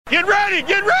Get ready,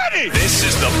 get ready! This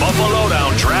is the Buffalo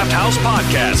Down Draft House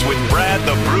Podcast with Brad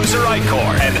the Bruiser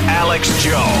Eichhorn and Alex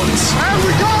Jones. And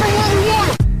we got another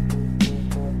one!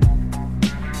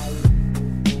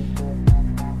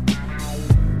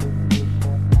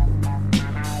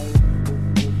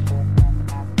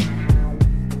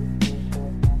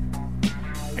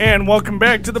 And welcome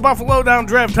back to the Buffalo Down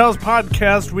Draft House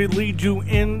Podcast. We lead you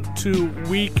into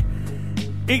Week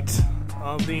 8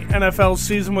 of the NFL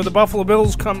season, where the Buffalo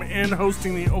Bills come in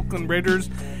hosting the Oakland Raiders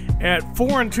at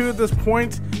 4-2 at this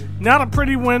point. Not a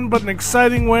pretty win, but an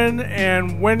exciting win.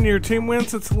 And when your team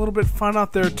wins, it's a little bit fun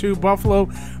out there too. Buffalo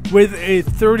with a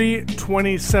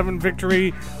 30-27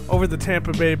 victory over the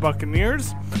Tampa Bay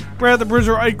Buccaneers. Brad the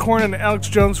Bruiser Eichhorn and Alex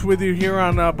Jones with you here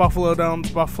on Buffalo Down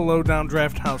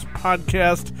Draft House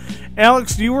Podcast.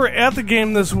 Alex, you were at the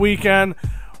game this weekend.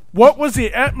 What was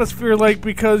the atmosphere like?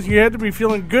 Because you had to be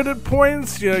feeling good at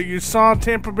points. You saw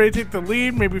Tampa Bay take the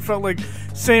lead. Maybe felt like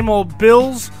same old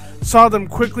Bills. Saw them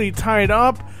quickly tied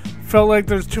up. Felt like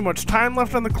there's too much time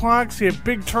left on the clock. See a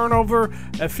big turnover,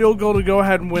 a field goal to go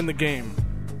ahead and win the game.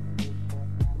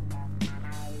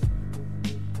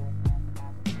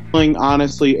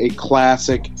 Honestly, a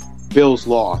classic Bills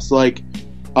loss.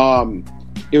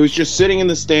 It was just sitting in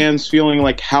the stands feeling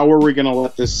like, how are we going to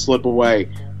let this slip away?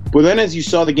 But then as you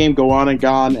saw the game go on and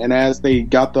gone, and as they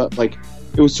got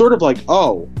it was sort of like,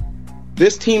 oh,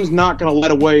 this team's not going to let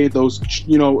away those,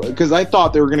 because I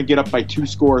thought they were going to get up by 2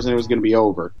 scores and it was going to be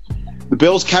over. The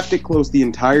Bills kept it close the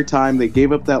entire time. They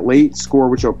gave up that late score,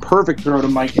 which was a perfect throw to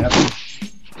Mike Evans.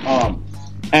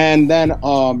 And then, in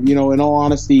all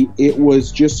honesty, it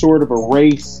was just sort of a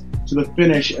race to the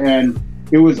finish, and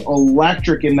it was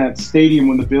electric in that stadium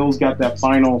when the Bills got that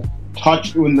final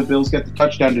touch, when the Bills got the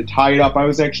touchdown to tie it up. I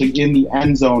was actually in the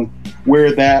end zone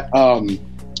where that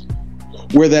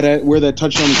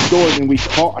touchdown was scored, and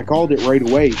I called it right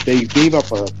away. They gave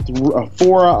up a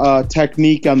 4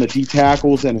 technique on the D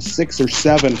tackles and a 6 or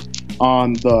 7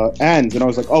 on the ends, and I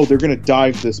was like, oh, they're going to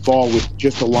dive this ball with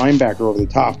just a linebacker over the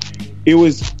top. It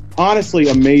was honestly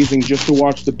amazing just to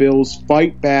watch the Bills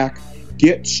fight back,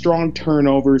 get strong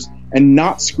turnovers, and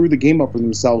not screw the game up for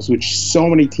themselves, which so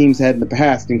many teams had in the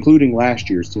past, including last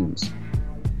year's teams.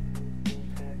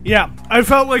 Yeah, I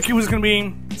felt like it was going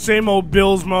to be same old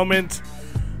Bills moment.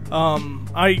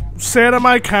 I sat on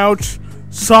my couch,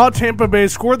 saw Tampa Bay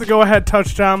score the go-ahead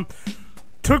touchdown,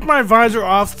 took my visor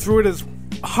off, threw it as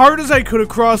hard as I could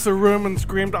across the room, and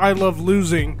screamed, "I love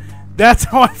losing." That's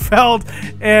how I felt,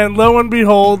 and lo and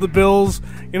behold, the Bills,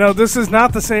 this is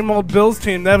not the same old Bills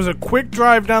team. That was a quick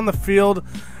drive down the field.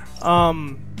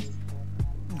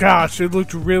 It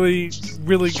looked really,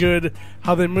 really good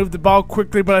how they moved the ball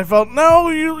quickly, but I felt, no,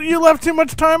 you left too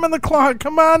much time on the clock.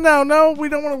 Come on now. No, we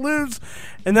don't want to lose.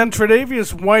 And then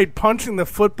Tre'Davious White punching the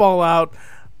football out.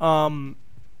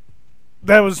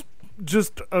 That was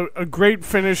just a great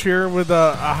finish here with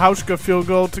a Hauschka field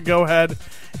goal to go ahead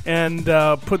and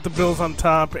put the Bills on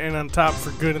top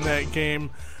for good in that game.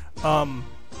 I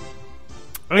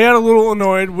got a little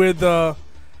annoyed with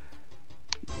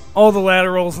all the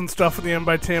laterals and stuff at the end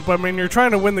by Tampa. I mean, you're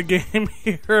trying to win the game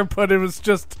here, but it was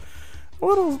just a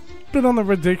little bit on the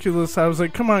ridiculous. I was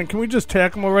like, come on, can we just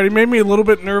tackle them already? Made me a little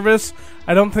bit nervous.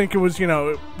 I don't think it was,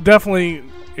 definitely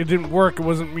it didn't work. It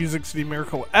wasn't Music City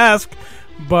Miracle-esque,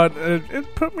 but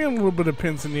it put me on a little bit of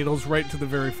pins and needles right to the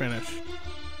very finish.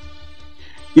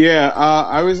 Yeah,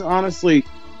 I was honestly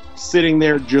sitting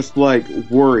there just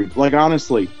worried.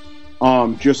 Honestly,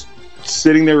 just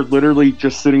sitting there, literally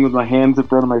just sitting with my hands in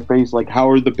front of my face, how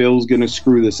are the Bills going to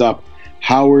screw this up?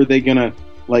 How are they going to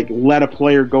let a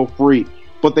player go free?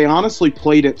 But they honestly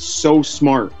played it so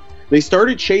smart. They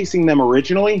started chasing them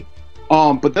originally,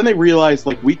 but then they realized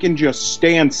we can just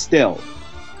stand still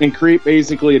and create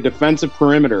basically a defensive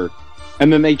perimeter,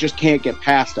 and then they just can't get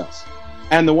past us.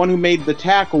 And the one who made the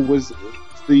tackle was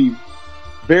the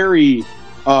very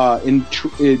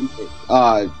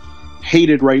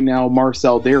hated right now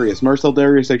Marcell Dareus. Marcell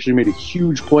Dareus actually made a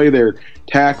huge play there,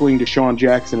 tackling Deshaun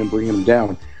Jackson and bringing him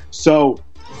down. So,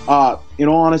 in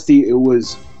all honesty, it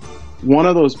was one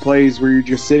of those plays where you're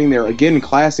just sitting there. Again,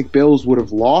 classic Bills would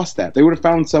have lost that. They would have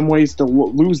found some ways to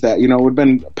lose that. It would have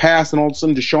been a pass, and all of a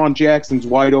sudden Deshaun Jackson's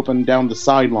wide open down the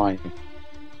sideline.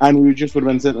 And we just would have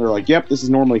been sitting there yep, this is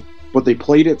normally. But they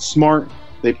played it smart.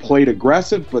 They played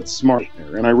aggressive but smart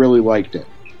there, and I really liked it.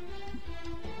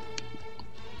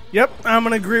 Yep, I'm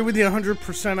going to agree with you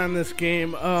 100% on this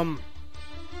game.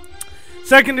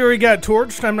 Secondary got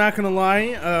torched, I'm not going to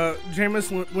lie.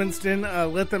 Jameis Winston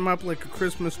lit them up like a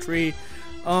Christmas tree.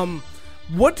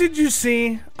 What did you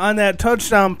see on that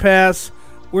touchdown pass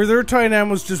where their tight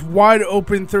end was just wide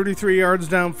open 33 yards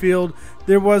downfield.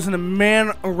 There wasn't a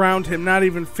man around him, not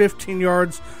even 15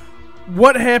 yards.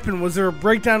 What happened? Was there a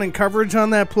breakdown in coverage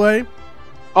on that play?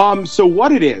 So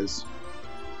what it is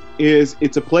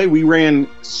it's a play we ran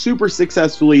super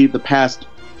successfully the past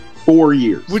 4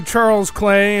 years. With Charles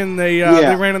Clay, and they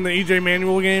ran in the E.J.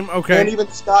 Manuel game? Okay. And even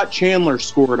Scott Chandler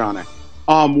scored on it.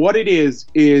 What it is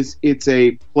it's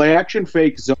a play-action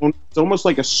fake zone. It's almost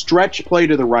like a stretch play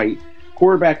to the right.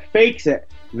 Quarterback fakes it,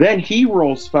 then he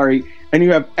rolls right, and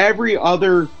you have every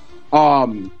other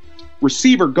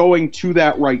receiver going to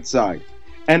that right side.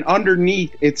 And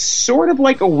underneath, it's sort of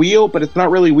like a wheel, but it's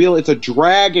not really a wheel. It's a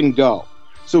drag and go.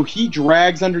 So he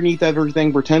drags underneath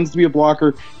everything, pretends to be a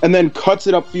blocker, and then cuts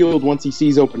it upfield once he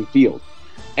sees open field.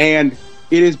 And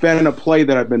it has been a play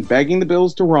that I've been begging the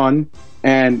Bills to run,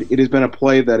 and it has been a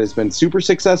play that has been super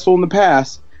successful in the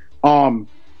past.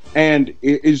 And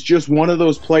it is just one of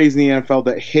those plays in the NFL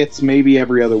that hits maybe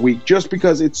every other week, just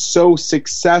because it's so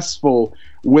successful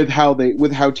with how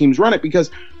teams run it,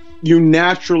 because you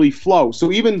naturally flow.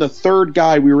 So even the third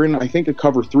guy, we were in, I think, a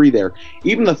cover 3 there.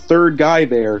 Even the third guy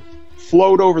there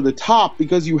flowed over the top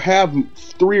because you have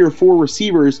 3 or 4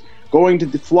 receivers going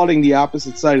to flooding the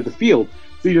opposite side of the field.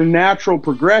 So your natural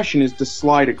progression is to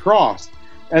slide across.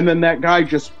 And then that guy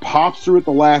just pops through at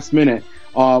the last minute.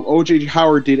 O.J.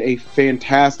 Howard did a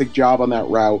fantastic job on that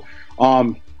route.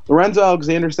 Lorenzo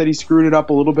Alexander said he screwed it up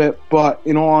a little bit, but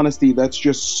in all honesty, that's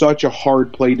just such a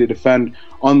hard play to defend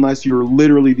unless you're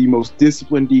literally the most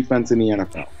disciplined defense in the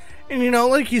NFL. And,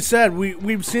 like you said,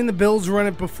 we've seen the Bills run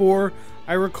it before.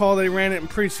 I recall they ran it in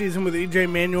preseason with E.J.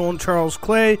 Manuel and Charles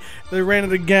Clay. They ran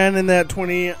it again in that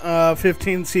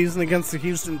 2015 season against the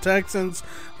Houston Texans.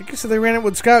 Like I said, they ran it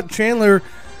with Scott Chandler.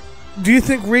 Do you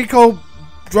think Rico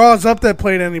draws up that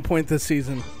play at any point this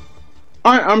season?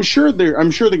 I'm sure they're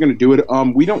going to do it.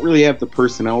 We don't really have the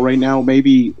personnel right now.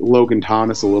 Maybe Logan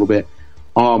Thomas a little bit.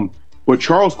 But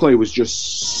Charles Clay was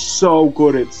just so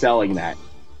good at selling that.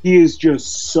 He is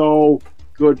just so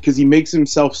good because he makes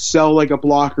himself sell like a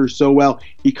blocker so well.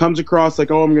 He comes across like,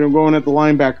 I'm going to go in at the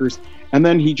linebackers, and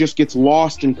then he just gets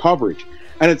lost in coverage.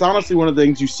 And it's honestly one of the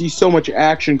things, you see so much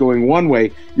action going one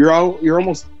way, your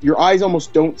eyes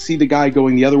almost don't see the guy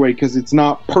going the other way because it's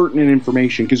not pertinent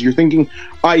information, because you're thinking,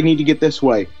 I need to get this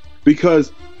way.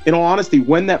 Because in all honesty,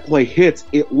 when that play hits,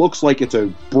 it looks like it's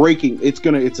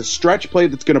a stretch play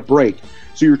that's gonna break.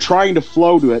 So you're trying to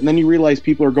flow to it, and then you realize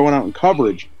people are going out in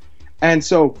coverage. And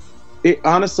so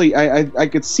honestly, I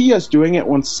could see us doing it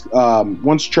once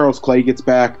Charles Clay gets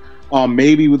back,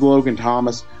 maybe with Logan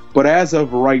Thomas. But as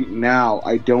of right now,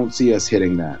 I don't see us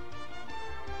hitting that.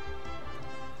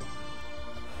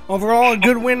 Overall, a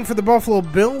good win for the Buffalo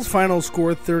Bills. Final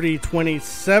score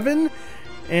 30-27.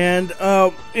 And,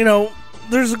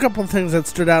 there's a couple of things that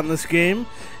stood out in this game.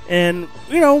 And,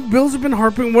 Bills have been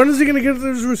harping, when is he going to get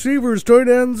those receivers? Tight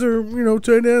ends,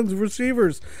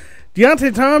 receivers.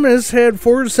 Deontay Thomas had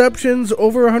 4 receptions,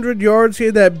 over 100 yards. He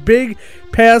had that big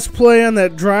pass play on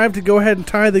that drive to go ahead and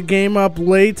tie the game up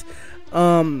late.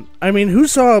 Who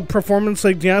saw a performance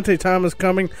like Deontay Thomas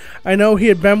coming? I know he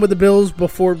had been with the Bills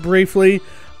before briefly.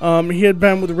 He had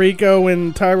been with Rico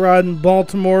and Tyrod in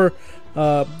Baltimore,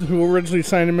 who originally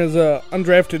signed him as a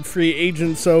undrafted free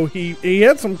agent, so he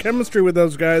had some chemistry with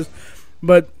those guys.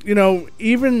 But,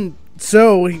 even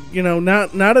so,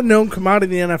 not a known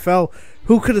commodity in the NFL,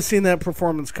 who could have seen that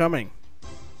performance coming?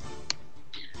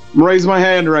 I'm raising my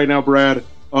hand right now, Brad.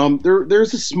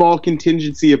 There's a small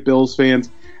contingency of Bills fans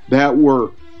that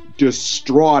were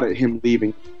distraught at him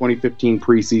leaving 2015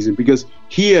 preseason because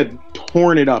he had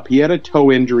torn it up. He had a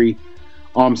toe injury,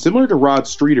 similar to Rod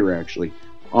Streeter, actually.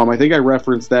 I think I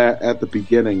referenced that at the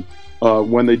beginning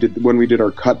when we did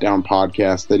our cut down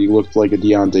podcast, that he looked like a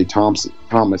Deontay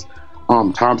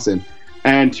Thompson.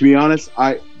 And to be honest,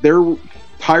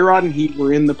 Tyrod and he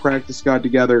were in the practice squad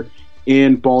together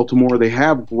in Baltimore. They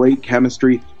have great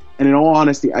chemistry, and in all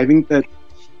honesty, I think that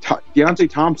Deontay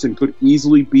Thompson could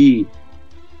easily be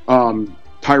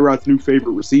Tyrod's new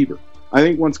favorite receiver. I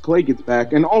think once Clay gets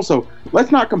back, and also,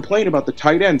 let's not complain about the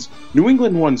tight ends. New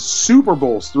England won Super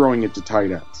Bowls throwing it to tight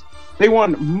ends. They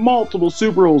won multiple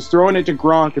Super Bowls throwing it to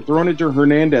Gronk and throwing it to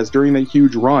Hernandez during that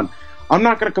huge run. I'm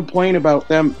not going to complain about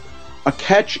them. A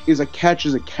catch is a catch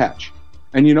is a catch.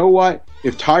 And you know what?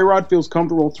 If Tyrod feels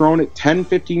comfortable throwing it 10,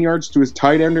 15 yards to his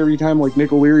tight end every time like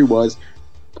Nick O'Leary was,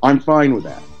 I'm fine with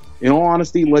that. In all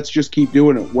honesty, let's just keep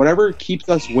doing it. Whatever keeps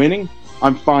us winning,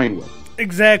 I'm fine with.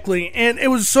 Exactly. And it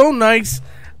was so nice.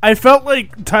 I felt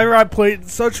like Tyrod played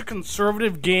such a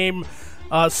conservative game,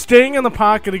 staying in the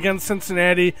pocket against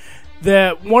Cincinnati.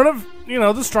 that one of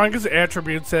the strongest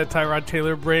attributes that Tyrod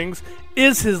Taylor brings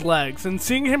is his legs, and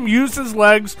seeing him use his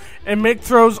legs and make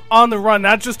throws on the run,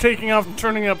 not just taking off and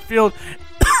turning upfield.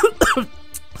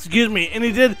 Excuse me, and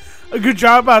he did a good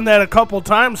job on that a couple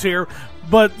times here.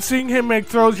 But seeing him make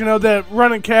throws, that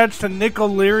run and catch to Nick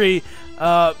O'Leary,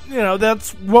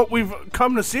 that's what we've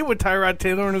come to see with Tyrod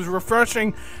Taylor, and it's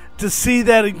refreshing to see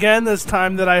that again this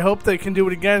time. That I hope they can do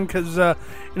it again, because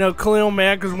Khalil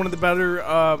Mack is one of the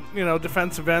better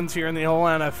defensive ends here in the whole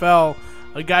NFL.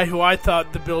 A guy who I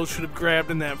thought the Bills should have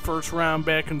grabbed in that first round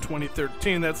back in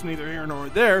 2013. That's neither here nor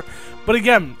there. But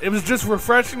again, it was just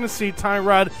refreshing to see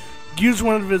Tyrod use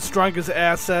one of his strongest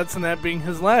assets, and that being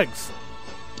his legs.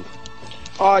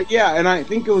 Yeah, and I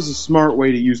think it was a smart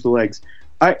way to use the legs.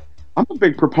 I'm a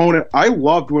big proponent. I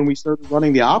loved when we started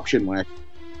running the option last.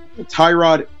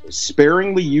 Tyrod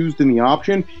sparingly used in the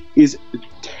option is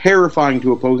terrifying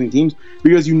to opposing teams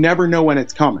because you never know when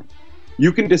it's coming.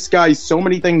 You can disguise so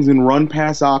many things in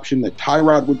run-pass option that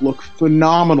Tyrod would look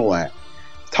phenomenal at.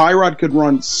 Tyrod could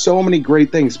run so many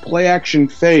great things. Play-action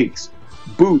fakes,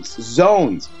 boots,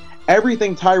 zones.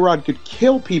 Everything Tyrod could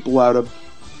kill people out of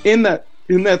in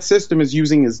that system is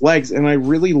using his legs, and I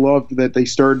really loved that they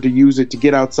started to use it to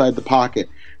get outside the pocket,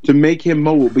 to make him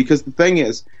mobile, because the thing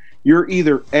is, you're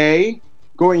either A,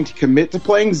 going to commit to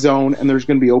playing zone and there's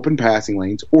going to be open passing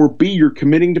lanes, or B, you're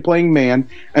committing to playing man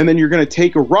and then you're going to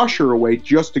take a rusher away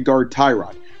just to guard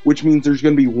Tyrod, which means there's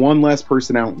going to be one less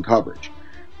person out in coverage.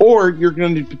 Or you're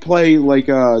going to play like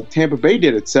Tampa Bay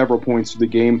did at several points of the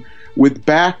game with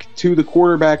back to the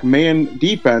quarterback man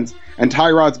defense, and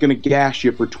Tyrod's going to gash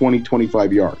you for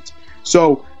 20-25 yards.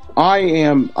 So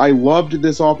I loved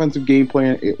this offensive game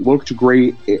plan. It looked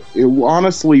great. It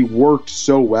honestly worked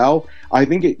so well. I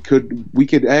think we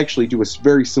could actually do a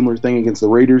very similar thing against the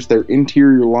Raiders. Their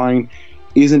interior line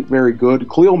isn't very good.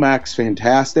 Khalil Mack's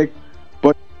fantastic,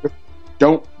 but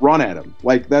don't run at him.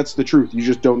 Like, that's the truth. You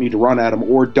just don't need to run at him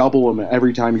or double him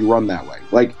every time you run that way.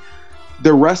 Like,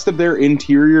 the rest of their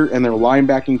interior and their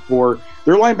linebacking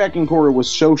core was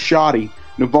so shoddy.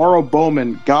 Navarro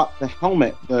Bowman got the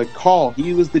helmet, the call.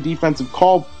 He was the defensive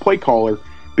play caller,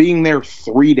 being there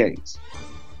 3 days.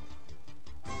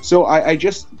 So I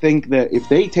just think that if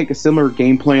they take a similar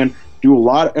game plan, do a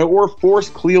lot, or force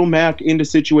Khalil Mack into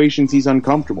situations he's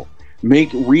uncomfortable,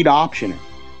 read option,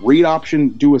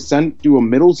 do a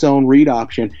middle zone read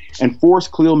option, and force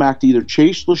Khalil Mack to either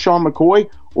chase LaShawn McCoy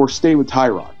or stay with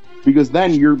Tyrod, because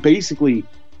then you're basically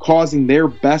causing their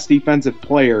best defensive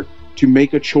player to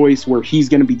make a choice where he's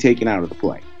going to be taken out of the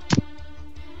play.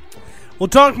 We'll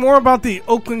talk more about the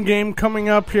Oakland game coming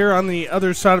up here on the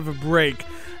other side of a break.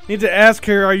 Need to ask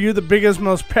here, are you the biggest,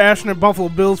 most passionate Buffalo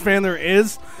Bills fan there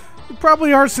is? You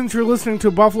probably are, since you're listening to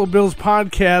a Buffalo Bills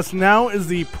podcast. Now is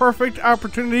the perfect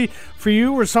opportunity for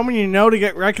you or someone you know to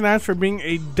get recognized for being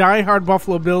a diehard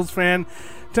Buffalo Bills fan.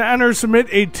 To enter, submit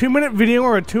a 2-minute video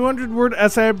or a 200-word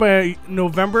essay by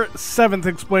November 7th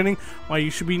explaining why you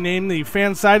should be named the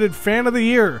Fansided Fan of the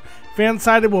Year.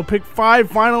 Fansided will pick 5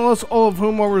 finalists, all of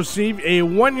whom will receive a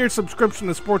 1-year subscription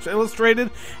to Sports Illustrated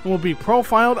and will be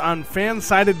profiled on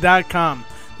Fansided.com.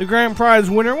 The grand prize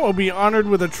winner will be honored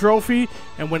with a trophy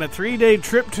and win a 3-day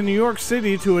trip to New York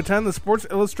City to attend the Sports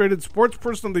Illustrated Sports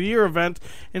Person of the Year event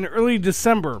in early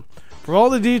December. For all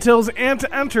the details and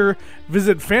to enter,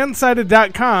 visit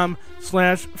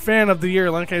fansided.com/fan of the year.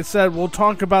 Like I said, we'll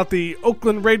talk about the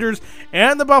Oakland Raiders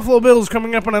and the Buffalo Bills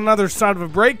coming up on another side of a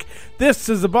break. This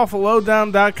is the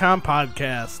BuffaloDown.com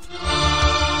podcast.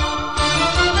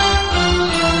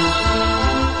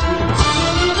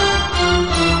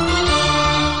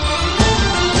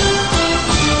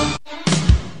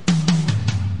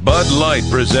 Bud Light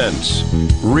presents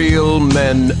Real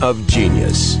Men of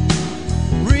Genius.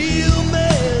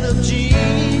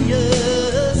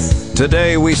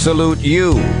 Today we salute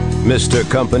you, Mr.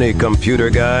 Company Computer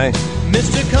Guy.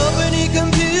 Mr. Company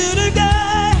Computer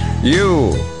Guy.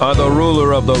 You are the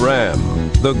ruler of the RAM,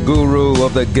 the guru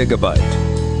of the gigabyte,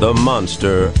 the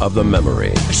monster of the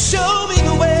memory. Show me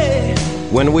the way.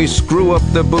 When we screw up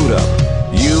the boot up,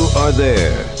 you are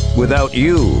there. Without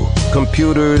you,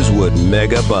 computers would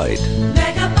megabyte.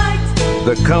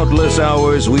 The countless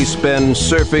hours we spend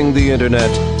surfing the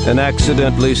internet and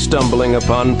accidentally stumbling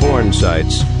upon porn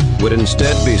sites would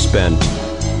instead be spent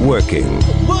working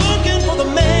for the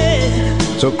man.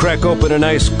 So crack open an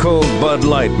ice cold Bud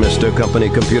Light, Mr. Company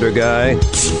Computer Guy,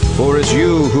 for it's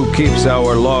you who keeps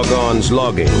our log-ons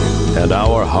logging and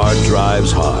our hard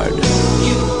drives hard.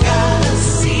 You gotta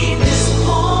see this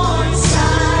porn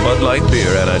site. Bud Light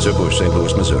Beer, Anheuser-Busch, St.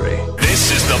 Louis, Missouri. This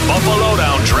is the Buffalo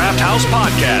Down Draft Draft House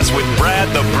Podcast with Brad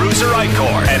the Bruiser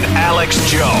Icor and Alex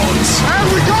Jones.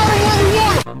 And we got him where we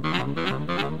want him.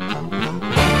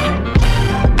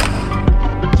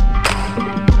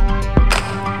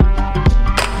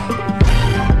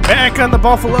 Back on the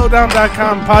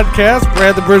BuffaloDown.com podcast,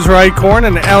 Brad the Bruiser Icor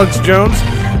and Alex Jones.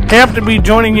 Happy to be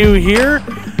joining you here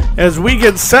as we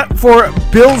get set for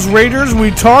Bills Raiders.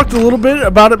 We talked a little bit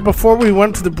about it before we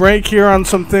went to the break here on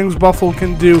some things Buffalo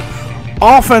can do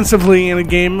offensively in a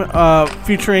game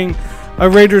featuring a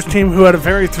Raiders team who had a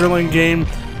very thrilling game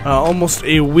almost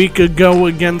a week ago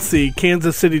against the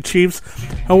Kansas City Chiefs.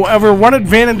 However, one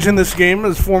advantage in this game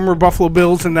is former Buffalo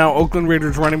Bills and now Oakland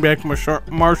Raiders running back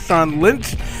Marshawn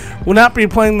Lynch will not be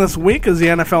playing this week as the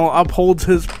NFL upholds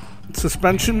his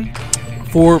suspension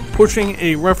for pushing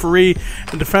a referee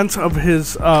in defense of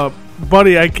his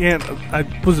buddy.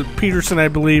 Was it Peterson, I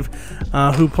believe,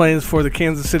 who plays for the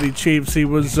Kansas City Chiefs. He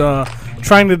was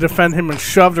trying to defend him and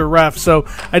shoved a ref. So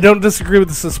I don't disagree with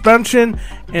the suspension,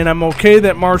 and I'm okay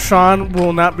that Marshawn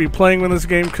will not be playing in this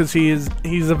game because he's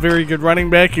a very good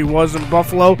running back. He was in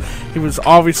Buffalo. He was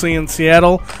obviously in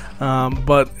Seattle.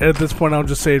 But at this point, I'll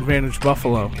just say advantage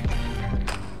Buffalo.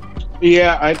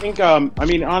 Yeah, I think,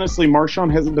 honestly,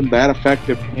 Marshawn hasn't been that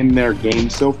effective in their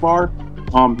game so far.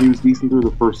 He was decent through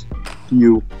the first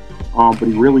few, but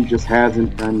he really just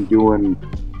hasn't been doing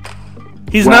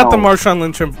He's well. not the Marshawn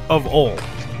Lynch of old.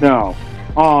 No.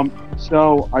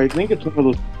 So I think it's one of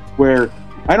those where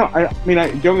don't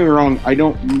get me wrong,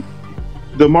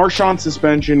 the Marshawn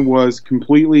suspension was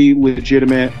completely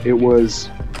legitimate. It was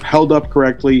held up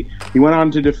correctly. He went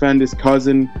on to defend his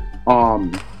cousin,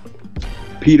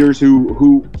 Peters,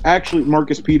 who actually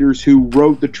Marcus Peters, who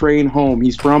rode the train home.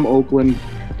 He's from Oakland.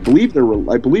 I believe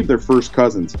they're first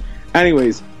cousins.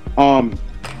 Anyways,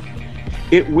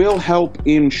 it will help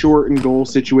in short and goal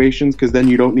situations because then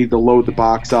you don't need to load the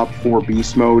box up for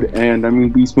beast mode.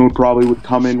 And beast mode probably would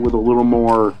come in with a little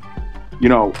more,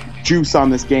 juice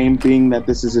on this game, being that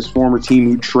this is his former team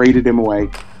who traded him away.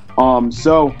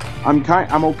 So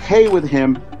I'm okay with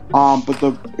him. But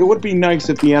it would be nice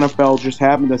if the NFL just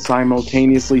happened to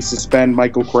simultaneously suspend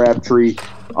Michael Crabtree,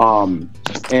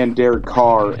 and Derek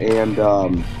Carr, and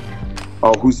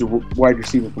who's the wide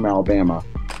receiver from Alabama?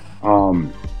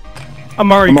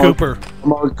 Amari Cooper.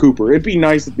 Amari Cooper. It'd be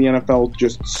nice if the NFL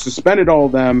just suspended all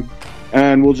of them,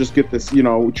 and we'll just get this,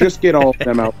 just get all of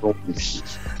them out.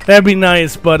 That'd be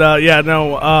nice, but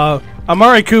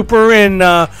Amari Cooper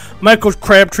and Michael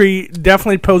Crabtree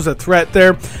definitely pose a threat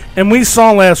there. And we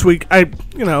saw last week,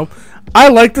 I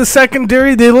like the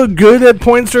secondary. They look good at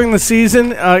points during the season.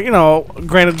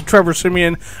 Granted, Trevor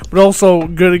Siemian, but also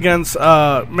good against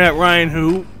Matt Ryan,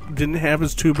 who didn't have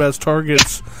his two best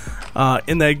targets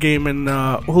in that game, and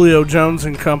Julio Jones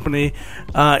and company.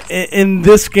 In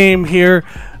this game here,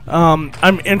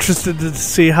 I'm interested to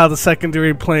see how the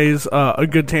secondary plays a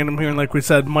good tandem here. And like we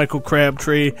said, Michael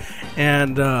Crabtree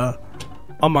and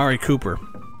Amari Cooper.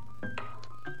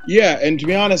 Yeah, and to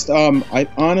be honest, I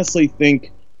honestly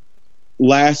think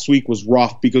last week was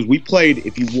rough because we played,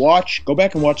 if you go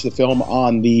back and watch the film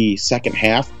on the second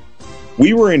half,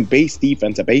 we were in base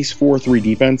defense, a base 4-3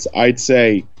 defense, I'd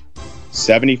say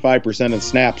 75% of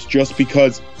snaps, just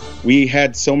because we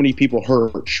had so many people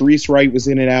hurt. Sharice Wright was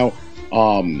in and out.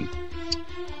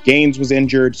 Gaines was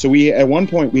injured. So at one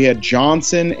point we had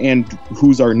Johnson, and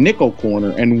who's our nickel corner,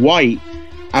 and White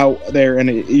out there. And,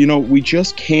 we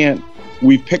just can't.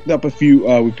 We've picked up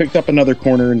we picked up another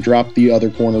corner and dropped the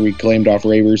other corner we claimed off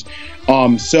Ravers.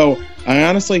 So I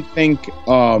honestly think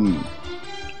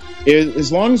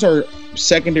as long as our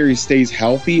secondary stays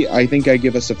healthy, I think I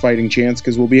give us a fighting chance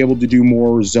because we'll be able to do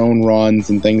more zone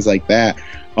runs and things like that.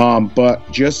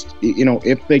 But just,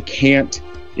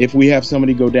 if we have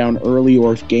somebody go down early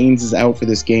or if Gaines is out for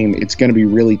this game, it's going to be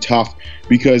really tough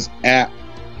because at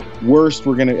best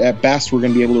we're going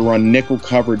to be able to run nickel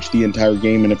coverage the entire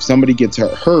game. And if somebody gets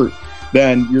hurt,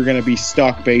 then you're going to be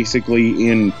stuck basically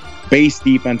in base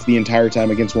defense the entire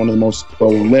time against one of the most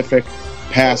prolific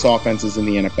pass offenses in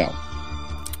the NFL.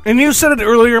 And you said it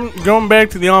earlier, going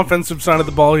back to the offensive side of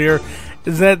the ball here,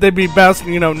 is that they'd be best,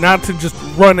 not to just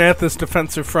run at this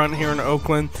defensive front here in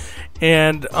Oakland.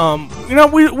 And,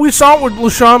 we saw with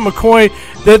LaShawn McCoy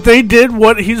that they did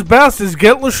what he's best, is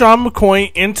get LaShawn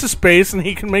McCoy into space, and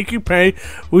he can make you pay.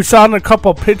 We saw in a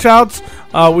couple pitch outs.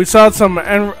 We saw some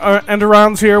end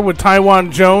arounds here with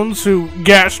Taiwan Jones, who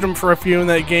gashed him for a few in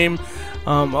that game.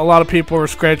 A lot of people were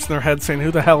scratching their heads saying,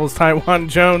 who the hell is Taiwan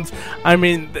Jones? I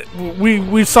mean,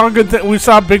 we saw we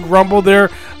saw a big rumble there,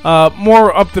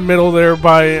 more up the middle there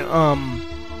by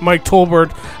Mike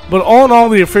Tolbert. But all in all,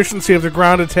 the efficiency of the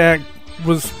ground attack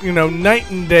was, night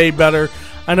and day better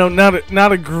I know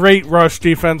not a great rush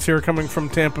defense here coming from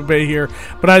Tampa Bay here,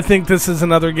 but I think this is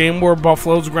another game where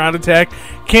Buffalo's ground attack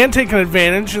can take an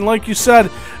advantage. And like you said,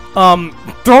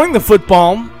 throwing the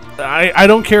football, I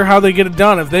don't care how they get it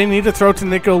done. If they need to throw to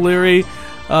Nick O'Leary,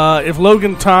 if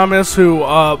Logan Thomas, who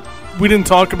we didn't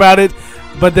talk about it,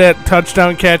 but that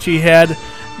touchdown catch he had,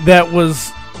 that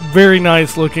was very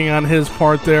nice looking on his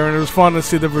part there, and it was fun to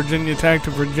see the Virginia Tech to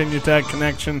Virginia Tech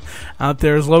connection out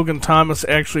there as Logan Thomas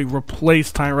actually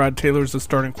replaced Tyrod Taylor as the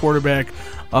starting quarterback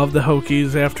of the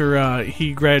Hokies after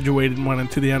he graduated and went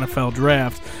into the NFL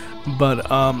draft.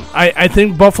 But I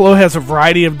think Buffalo has a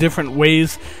variety of different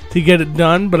ways to get it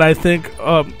done, but I think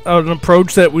an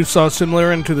approach that we saw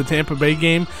similar into the Tampa Bay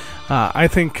game, I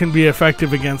think can be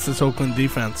effective against this Oakland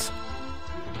defense.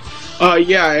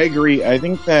 Yeah, I agree. I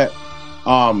think that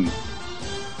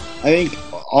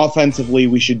offensively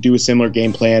we should do a similar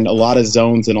game plan, a lot of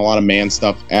zones and a lot of man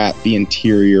stuff at the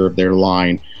interior of their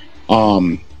line.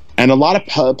 And a lot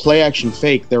of play action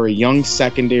fake. They're a young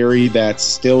secondary that's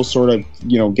still sort of,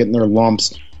 getting their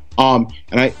lumps. And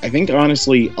I think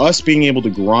honestly, us being able to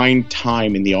grind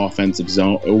time in the offensive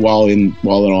zone while in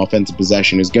offensive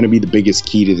possession is going to be the biggest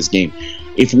key to this game.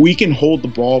 If we can hold the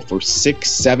ball for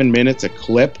 6-7 minutes a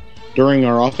clip during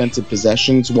our offensive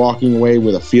possessions, walking away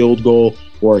with a field goal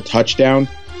or a touchdown,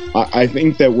 I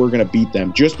think that we're going to beat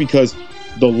them. Just because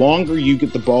the longer you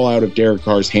get the ball out of Derek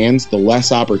Carr's hands, the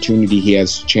less opportunity he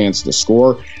has a chance to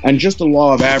score. And just the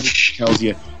law of average tells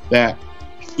you that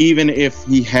even if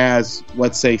he has,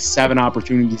 let's say, 7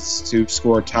 opportunities to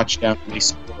score a touchdown and they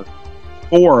score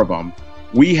 4 of them,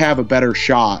 we have a better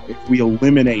shot if we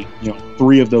eliminate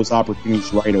 3 of those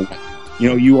opportunities right away.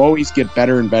 You always get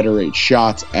better and better at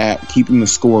shots at keeping the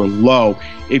score low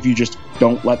if you just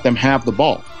don't let them have the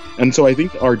ball. And so I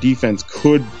think our defense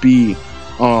could be,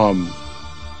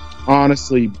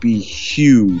 honestly, be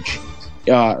huge.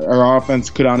 Our offense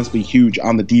could honestly be huge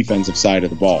on the defensive side of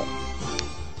the ball.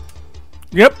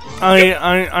 Yep,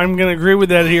 I'm going to agree with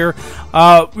that here.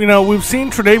 We've seen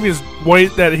Tre'Davious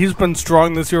White, that he's been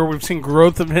strong this year. We've seen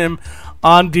growth of him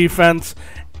on defense.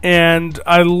 And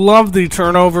I love the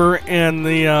turnover and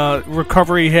the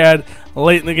recovery he had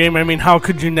late in the game. I mean, how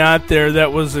could you not there?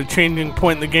 That was a changing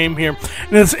point in the game here.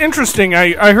 And it's interesting.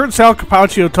 I heard Sal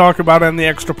Capaccio talk about it on the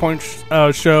Extra Point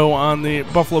show on the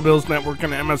Buffalo Bills Network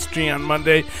and MSG on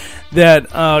Monday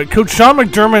that Coach Sean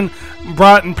McDermott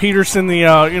brought in Peterson,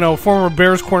 the former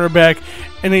Bears cornerback,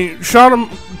 and he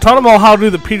taught him all how to do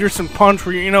the Peterson punch,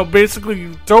 where basically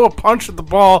you throw a punch at the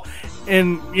ball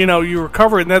and you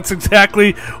recover it. And that's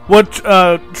exactly what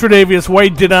Tre'Davious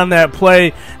White did on that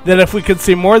play. That if we could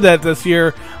see more of that this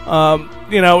year,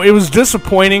 it was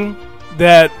disappointing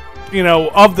that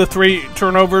of the 3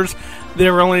 turnovers,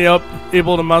 they were only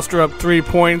able to muster up 3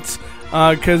 points.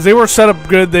 Because they were set up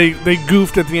good. They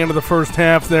goofed at the end of the first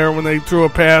half there when they threw a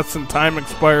pass and time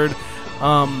expired.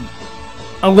 A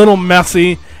little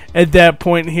messy at that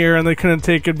point here, and they couldn't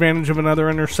take advantage of another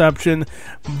interception.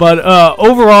 But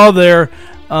overall there,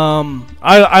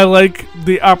 I like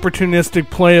the opportunistic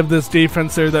play of this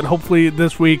defense there, that hopefully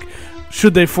this week,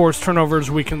 should they force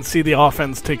turnovers, we can see the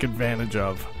offense take advantage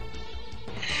of.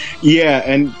 Yeah,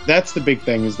 and that's the big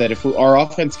thing, is that if our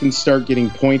offense can start getting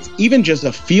points, even just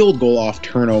a field goal off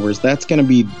turnovers, that's going to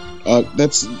be,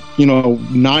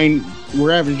 9,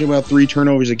 we're averaging about 3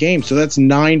 turnovers a game, so that's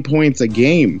 9 points a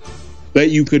game that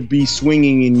you could be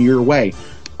swinging in your way.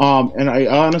 And I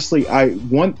honestly,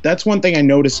 that's one thing I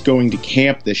noticed going to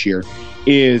camp this year,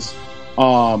 is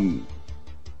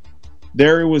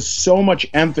there was so much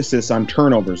emphasis on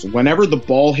turnovers. Whenever the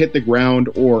ball hit the ground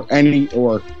or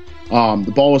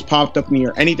the ball was popped up in the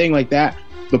air, anything like that,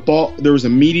 there was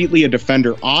immediately a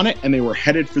defender on it, and they were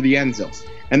headed for the end zones.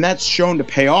 And that's shown to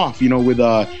pay off, with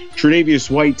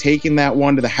Tre'Davious White taking that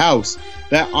one to the house.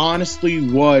 That honestly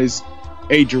was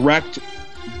a direct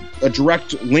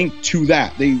link to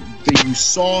that. You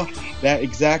saw that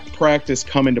exact practice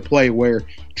come into play, where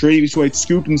Tre'Davious White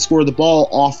scooped and scored the ball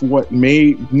off what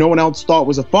no one else thought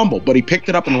was a fumble, but he picked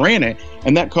it up and ran it,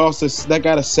 and that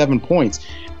got us 7 points.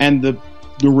 And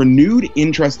the renewed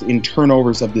interest in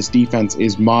turnovers of this defense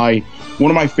is one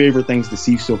of my favorite things to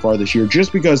see so far this year,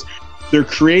 just because they're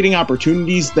creating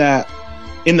opportunities that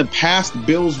in the past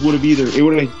Bills would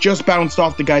have just bounced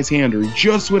off the guy's hand, or he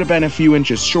just would have been a few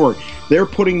inches short. They're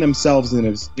putting themselves in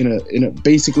a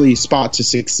basically spot to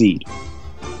succeed.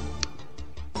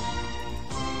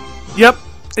 Yep,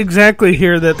 exactly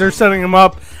here, that they're setting them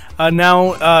up.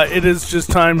 Now it is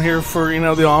just time here for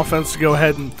the offense to go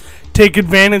ahead and take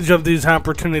advantage of these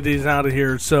opportunities out of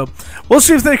here. So we'll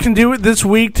see if they can do it this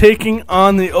week, taking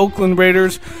on the Oakland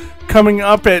Raiders, coming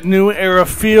up at New Era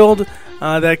Field.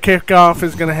 That kickoff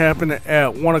is going to happen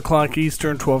at 1 o'clock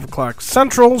Eastern, 12 o'clock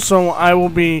Central, so I will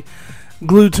be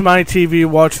glued to my TV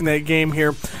watching that game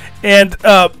here. And,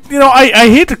 I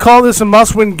hate to call this a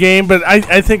must-win game, but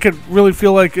I think it really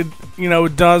feel like it,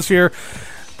 it does here.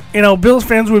 Bills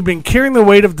fans, we've been carrying the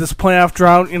weight of this playoff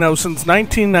drought, since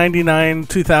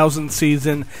 1999-2000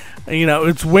 season.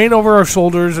 It's weighing over our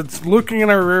shoulders. It's looking in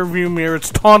our rearview mirror.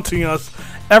 It's taunting us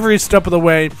every step of the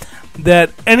way.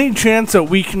 That any chance that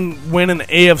we can win an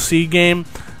AFC game,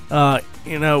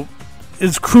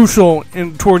 is crucial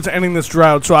towards ending this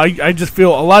drought. So I just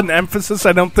feel a lot of emphasis.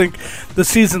 I don't think the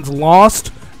season's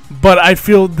lost, but I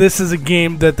feel this is a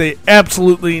game that they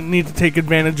absolutely need to take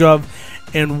advantage of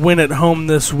and win at home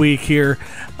this week here,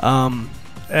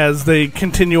 as they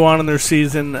continue on in their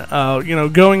season.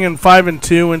 Going in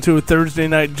 5-2 into a Thursday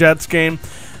night Jets game.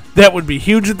 That would be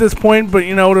huge at this point, but,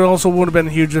 it also would have been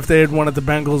huge if they had won at the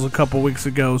Bengals a couple weeks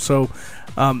ago. So,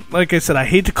 like I said, I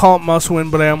hate to call it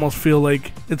must-win, but I almost feel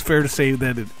like it's fair to say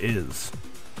that it is.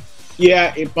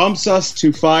 Yeah, it bumps us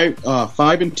to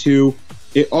 5-2.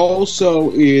 It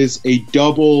also is a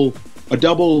double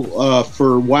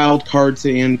for wild cards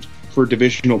and for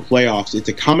divisional playoffs. It's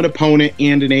a common opponent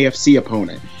and an AFC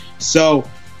opponent. So,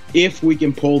 if we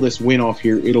can pull this win off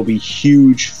here, it'll be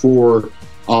huge for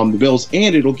the Bills,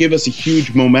 and it'll give us a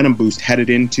huge momentum boost headed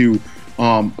into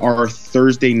our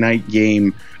Thursday night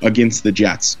game against the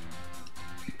Jets.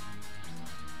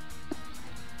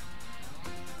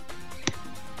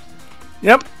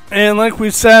 Yep, and like we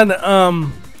said,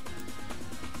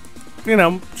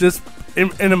 just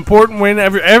an important win.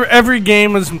 Every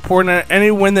game is important.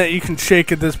 Any win that you can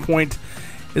shake at this point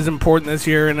is important this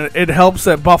year, and it helps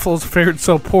that Buffalo's fared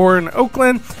so poor in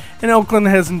Oakland, and Oakland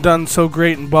hasn't done so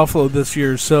great in Buffalo this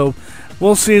year. So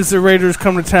we'll see as the Raiders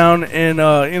come to town, and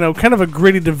kind of a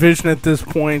gritty division at this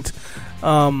point.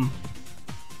 Right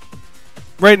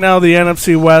now, the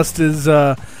NFC West is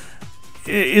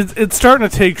it's starting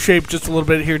to take shape just a little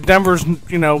bit here. Denver's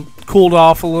cooled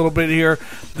off a little bit here.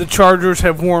 The Chargers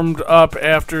have warmed up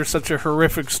after such a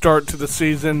horrific start to the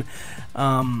season.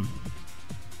 And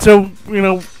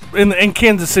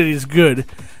Kansas City is good.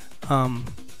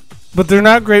 But they're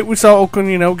not great. We saw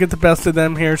Oakland, get the best of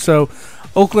them here. So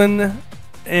Oakland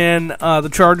and the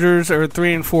Chargers are at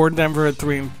 3-4, Denver at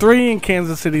 3-3, and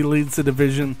Kansas City leads the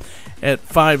division at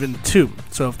 5-2.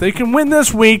 So if they can win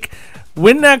this week,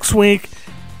 win next week,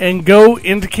 and go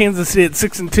into Kansas City at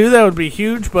 6-2, that would be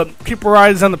huge. But keep our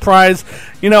eyes on the prize.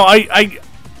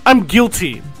 I'm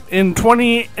guilty. In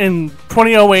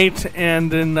 2008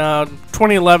 and in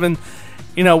 2011,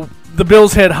 the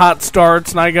Bills had hot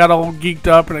starts, and I got all geeked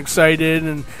up and excited,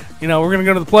 and we're going to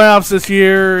go to the playoffs this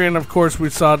year, and of course we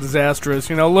saw disastrous.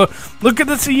 Look at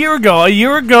this a year ago. A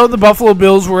year ago, the Buffalo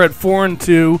Bills were at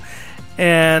 4-2,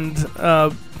 and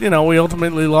we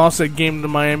ultimately lost that game to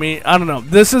Miami. I don't know.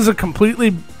 This is a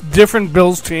completely different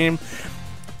Bills team,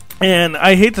 and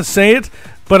I hate to say it,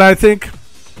 but I think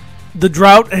the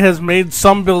drought has made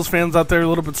some Bills fans out there a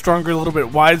little bit stronger, a little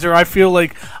bit wiser. I feel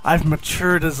like I've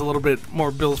matured as a little bit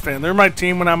more Bills fan. They're my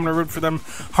team when I'm going to root for them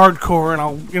hardcore, and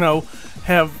I'll,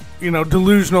 have,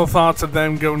 delusional thoughts of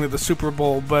them going to the Super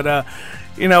Bowl. But, I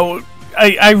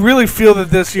really feel that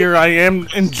this year I am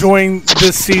enjoying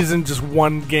this season just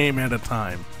one game at a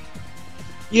time.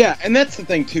 Yeah, and that's the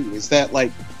thing, too, is that, I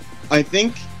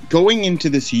think going into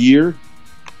this year,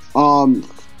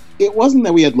 it wasn't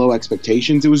that we had low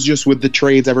expectations. It was just with the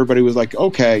trades, everybody was like,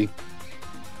 okay,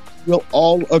 we'll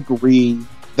all agree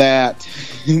that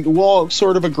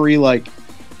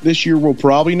this year we'll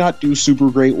probably not do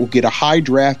super great. We'll get a high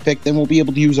draft pick. Then we'll be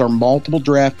able to use our multiple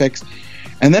draft picks.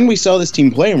 And then we saw this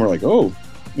team play, and we're like, oh,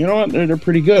 you know what? They're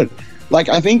pretty good.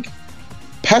 I think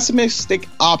pessimistic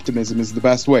optimism is the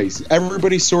best way.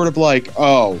 Everybody's sort of like,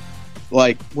 oh,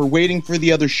 we're waiting for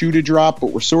the other shoe to drop,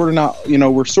 but we're sort of not,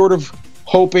 we're sort of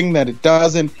hoping that it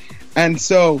doesn't. And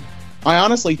so I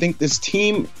honestly think this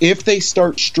team, if they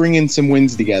start stringing some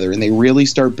wins together and they really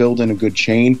start building a good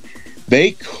chain,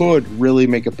 they could really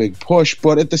make a big push.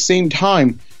 But at the same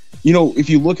time, if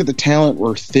you look at the talent,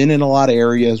 we're thin in a lot of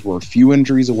areas. We're a few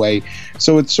injuries away.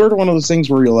 So it's sort of one of those things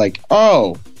where you're like,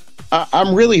 oh,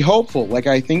 I'm really hopeful.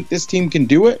 I think this team can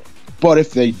do it. But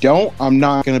if they don't, I'm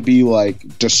not going to be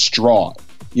distraught.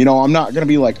 I'm not going to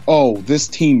be like, oh, this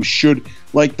team should,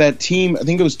 that team, I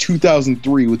think it was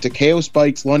 2003 with Takeo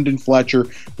Spikes, London Fletcher,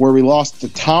 where we lost to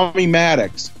Tommy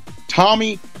Maddox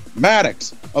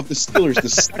of the Steelers,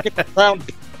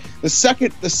 the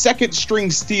second string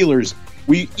Steelers.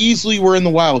 We easily were in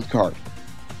the wild card.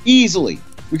 Easily.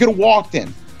 We could have walked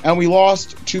in, and we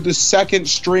lost to the second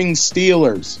string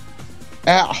Steelers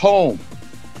at home.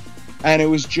 and it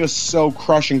was just so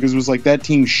crushing because it was like that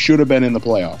team should have been in the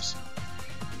playoffs.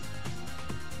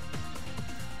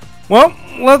 Well,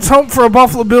 let's hope for a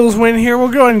Buffalo Bills win here.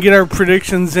 We'll go ahead and get our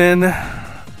predictions in.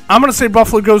 I'm going to say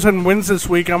Buffalo goes ahead and wins this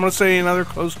week. I'm going to say another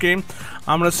close game.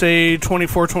 I'm going to say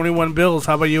 24-21 Bills.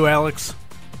 How about you, Alex?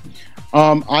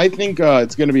 I think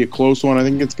it's going to be a close one. I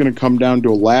think it's going to come down to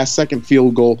a last-second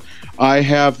field goal. I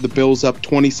have the Bills up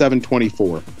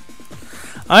 27-24.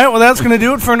 All right, well, that's going to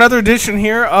do it for another edition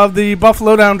here of the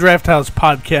Buffalo Down Draft House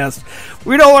podcast.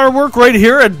 Read all our work right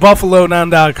here at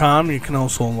BuffaloDown.com. You can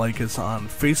also like us on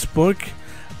Facebook,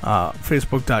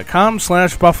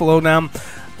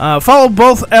 Facebook.com/BuffaloDown. Follow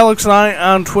both Alex and I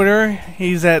on Twitter.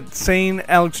 He's at Sane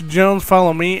Alex Jones.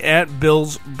 Follow me at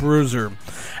Bills Bruiser.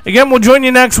 Again, we'll join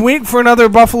you next week for another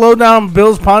Buffalo Down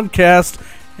Bills podcast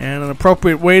and an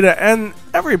appropriate way to end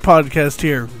every podcast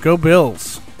here. Go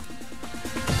Bills.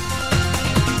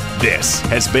 This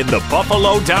has been the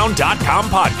BuffaloDown.com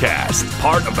podcast,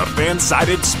 part of the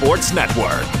Fansided Sports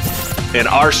Network, an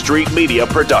R Street Media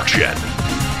production.